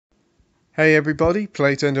Hey everybody,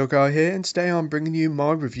 Playtendoguy here, and today I'm bringing you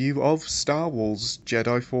my review of Star Wars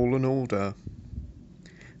Jedi Fallen Order.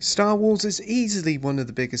 Star Wars is easily one of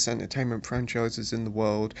the biggest entertainment franchises in the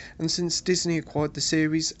world, and since Disney acquired the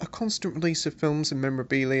series, a constant release of films and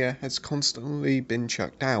memorabilia has constantly been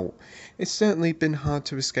chucked out. It's certainly been hard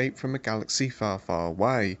to escape from a galaxy far, far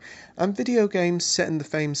away, and video games set in the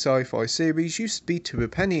famed sci-fi series used to be two a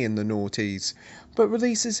penny in the noughties. But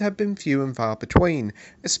releases have been few and far between,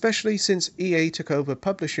 especially since EA took over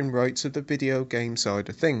publishing rights of the video game side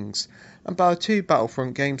of things. And bar two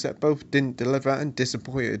Battlefront games that both didn't deliver and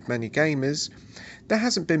disappointed many gamers, there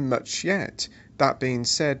hasn't been much yet. That being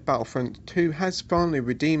said, Battlefront 2 has finally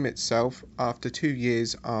redeemed itself after 2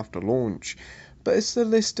 years after launch. But it's the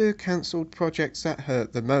list of cancelled projects that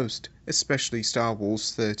hurt the most, especially Star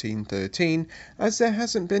Wars 1313, as there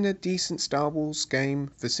hasn't been a decent Star Wars game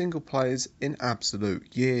for single players in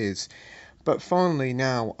absolute years. But finally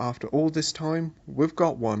now, after all this time, we've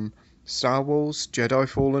got one. Star Wars Jedi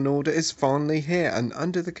Fallen Order is finally here, and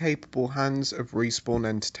under the capable hands of Respawn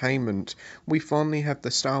Entertainment, we finally have the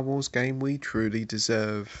Star Wars game we truly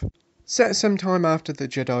deserve. Set some time after the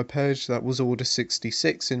Jedi Purge that was Order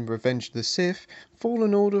 66 in Revenge of the Sith,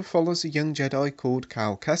 Fallen Order follows a young Jedi called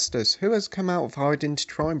Cal Kestis, who has come out of hiding to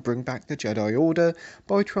try and bring back the Jedi Order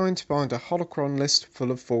by trying to find a holocron list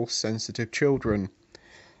full of Force-sensitive children.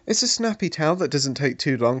 It's a snappy tale that doesn't take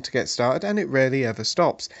too long to get started, and it rarely ever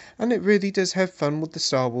stops, and it really does have fun with the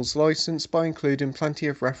Star Wars license by including plenty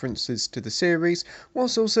of references to the series,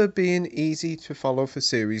 whilst also being easy to follow for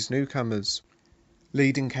series newcomers.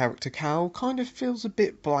 Leading character Cal kind of feels a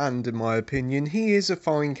bit bland in my opinion. He is a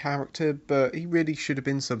fine character, but he really should have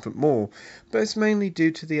been something more. But it's mainly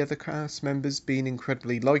due to the other cast members being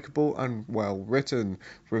incredibly likeable and well written.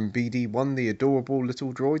 From BD1, the adorable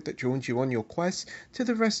little droid that joins you on your quest, to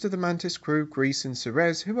the rest of the Mantis crew, Grease and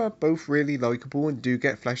Cerez, who are both really likeable and do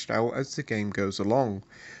get fleshed out as the game goes along.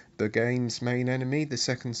 The game's main enemy, the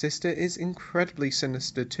Second Sister, is incredibly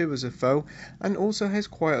sinister too as a foe, and also has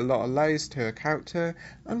quite a lot of layers to her character,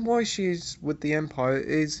 and why she is with the Empire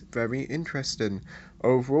is very interesting.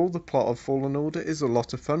 Overall, the plot of Fallen Order is a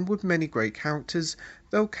lot of fun with many great characters,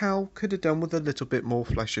 though Cal could have done with a little bit more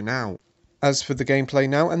fleshing out. As for the gameplay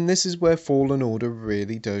now, and this is where Fallen Order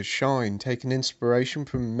really does shine, taking inspiration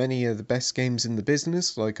from many of the best games in the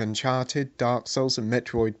business like Uncharted, Dark Souls and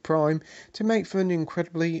Metroid Prime to make for an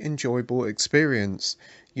incredibly enjoyable experience.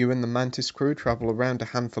 You and the Mantis crew travel around a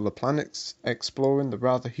handful of planets, exploring the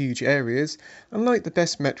rather huge areas, and like the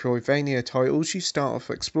best Metroidvania titles, you start off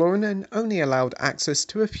exploring and only allowed access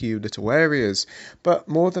to a few little areas, but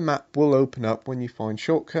more of the map will open up when you find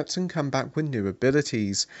shortcuts and come back with new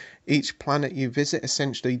abilities. Each planet you visit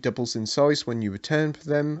essentially doubles in size when you return for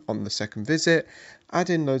them on the second visit, add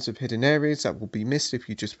in loads of hidden areas that will be missed if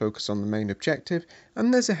you just focus on the main objective,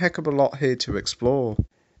 and there's a heck of a lot here to explore.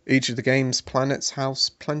 Each of the game's planets house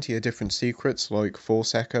plenty of different secrets like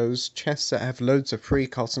force echoes, chests that have loads of free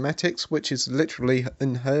cosmetics which is literally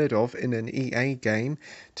unheard of in an EA game,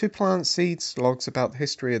 to plant seeds, logs about the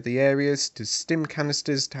history of the areas, to stim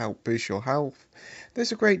canisters to help boost your health.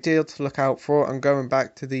 There's a great deal to look out for, and going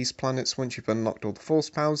back to these planets once you've unlocked all the force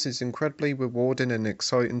powers is incredibly rewarding and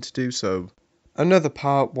exciting to do so. Another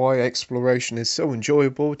part why exploration is so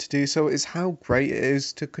enjoyable to do so is how great it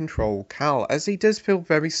is to control Cal, as he does feel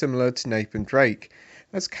very similar to Nathan Drake.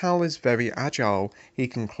 As Cal is very agile, he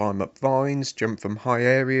can climb up vines, jump from high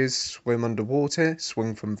areas, swim underwater,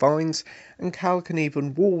 swing from vines, and Cal can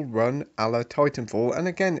even wall run a la Titanfall, and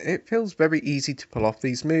again it feels very easy to pull off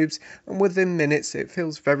these moves, and within minutes it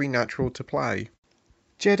feels very natural to play.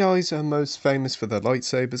 Jedis are most famous for their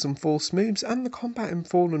lightsabers and force moves, and the combat in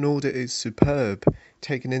Fallen Order is superb.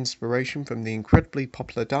 Taking inspiration from the incredibly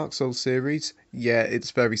popular Dark Souls series, yeah,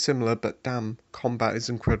 it's very similar, but damn, combat is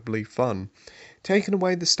incredibly fun. Taking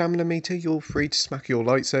away the stamina meter, you're free to smack your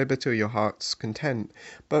lightsaber to your heart's content,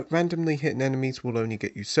 but randomly hitting enemies will only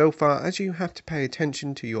get you so far, as you have to pay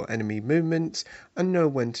attention to your enemy movements and know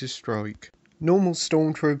when to strike. Normal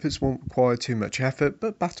stormtroopers won't require too much effort,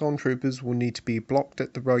 but baton troopers will need to be blocked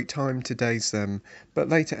at the right time to daze them, but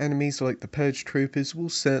later enemies like the purge troopers will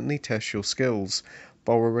certainly test your skills.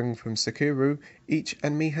 Borrowing from Sekiro, each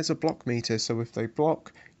enemy has a block meter, so if they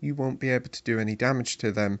block, you won't be able to do any damage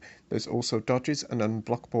to them. There's also dodges and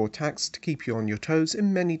unblockable attacks to keep you on your toes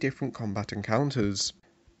in many different combat encounters.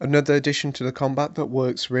 Another addition to the combat that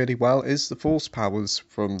works really well is the force powers,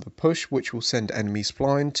 from the push, which will send enemies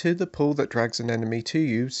flying, to the pull that drags an enemy to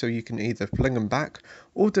you so you can either fling them back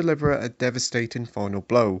or deliver a devastating final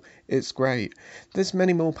blow. It's great. There's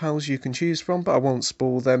many more powers you can choose from, but I won't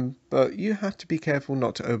spoil them, but you have to be careful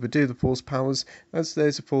not to overdo the force powers, as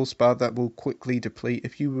there's a force bar that will quickly deplete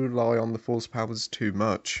if you rely on the force powers too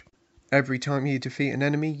much. Every time you defeat an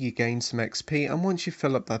enemy, you gain some XP, and once you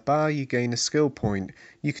fill up that bar, you gain a skill point.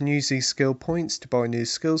 You can use these skill points to buy new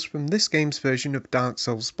skills from this game's version of Dark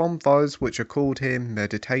Souls bonfires, which are called here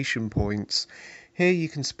meditation points. Here you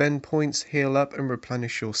can spend points, heal up, and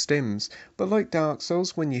replenish your stims, but like Dark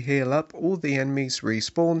Souls, when you heal up, all the enemies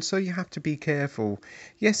respawn, so you have to be careful.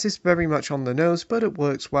 Yes, it's very much on the nose, but it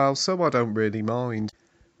works well, so I don't really mind.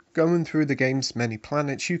 Going through the game's many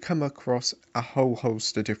planets, you come across a whole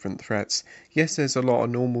host of different threats. Yes, there's a lot of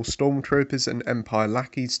normal stormtroopers and Empire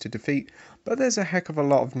lackeys to defeat, but there's a heck of a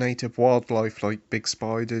lot of native wildlife like big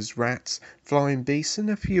spiders, rats, flying beasts, and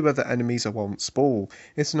a few other enemies I won't spoil.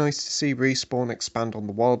 It's nice to see Respawn expand on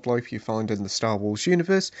the wildlife you find in the Star Wars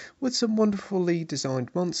universe, with some wonderfully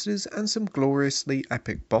designed monsters and some gloriously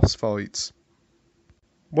epic boss fights.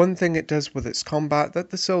 One thing it does with its combat that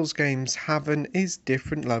the Souls games haven't is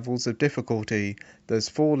different levels of difficulty. There's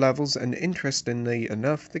 4 levels, and interestingly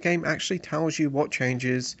enough, the game actually tells you what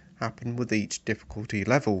changes happen with each difficulty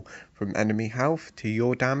level, from enemy health to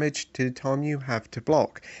your damage to the time you have to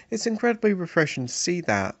block. It's incredibly refreshing to see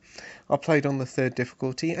that. I played on the 3rd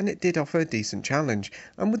difficulty and it did offer a decent challenge,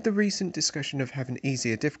 and with the recent discussion of having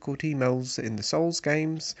easier difficulty modes in the Souls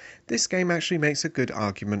games, this game actually makes a good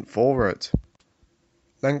argument for it.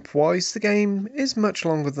 Lengthwise, the game is much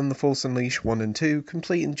longer than The Force Unleashed 1 and 2,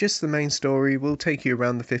 completing just the main story will take you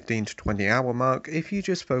around the 15 to 20 hour mark if you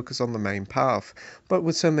just focus on the main path, but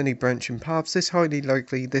with so many branching paths it's highly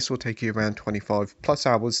likely this will take you around 25 plus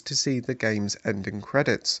hours to see the game's ending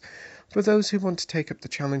credits. For those who want to take up the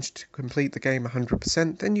challenge to complete the game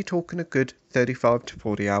 100%, then you're talking a good 35 to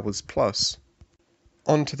 40 hours plus.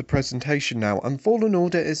 On to the presentation now, and Fallen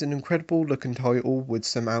Order is an incredible looking title with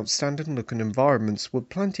some outstanding looking environments with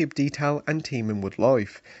plenty of detail and teeming with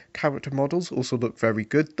life. Character models also look very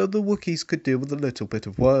good, though the Wookiees could do with a little bit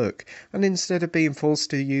of work, and instead of being forced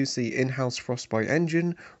to use the in-house Frostbite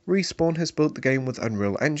engine, Respawn has built the game with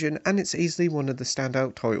Unreal Engine, and it's easily one of the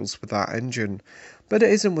standout titles with that engine. But it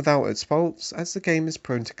isn't without its faults, as the game is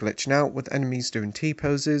prone to glitching out with enemies doing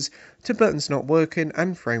T-poses, to buttons not working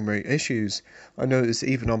and frame rate issues. I noticed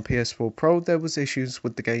even on PS4 Pro there was issues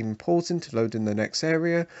with the game pausing to load in the next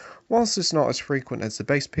area, whilst it's not as frequent as the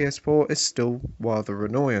base PS4, it's still rather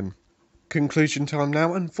annoying. Conclusion time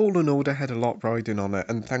now, and Fallen Order had a lot riding on it,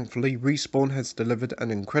 and thankfully Respawn has delivered an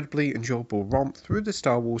incredibly enjoyable romp through the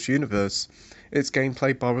Star Wars universe. Its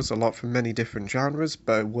gameplay borrows a lot from many different genres,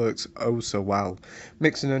 but it works oh so well.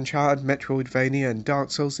 Mixing Uncharted, Metroidvania and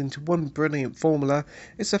Dark Souls into one brilliant formula,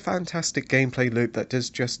 it's a fantastic gameplay loop that does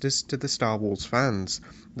justice to the Star Wars fans.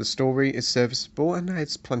 The story is serviceable and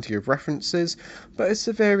has plenty of references, but it's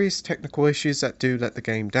the various technical issues that do let the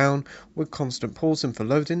game down, with constant pausing for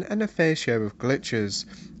loading and a fair share of glitches.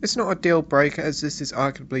 It's not a deal breaker, as this is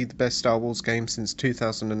arguably the best Star Wars game since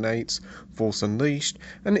 2008's Force Unleashed,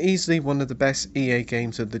 and easily one of the best EA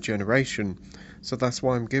games of the generation. So that's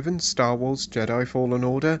why I'm giving Star Wars Jedi Fallen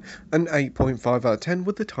Order an 8.5 out of 10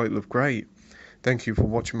 with the title of great. Thank you for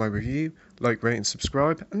watching my review, like, rate and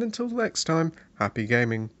subscribe, and until next time, happy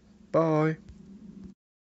gaming. Bye.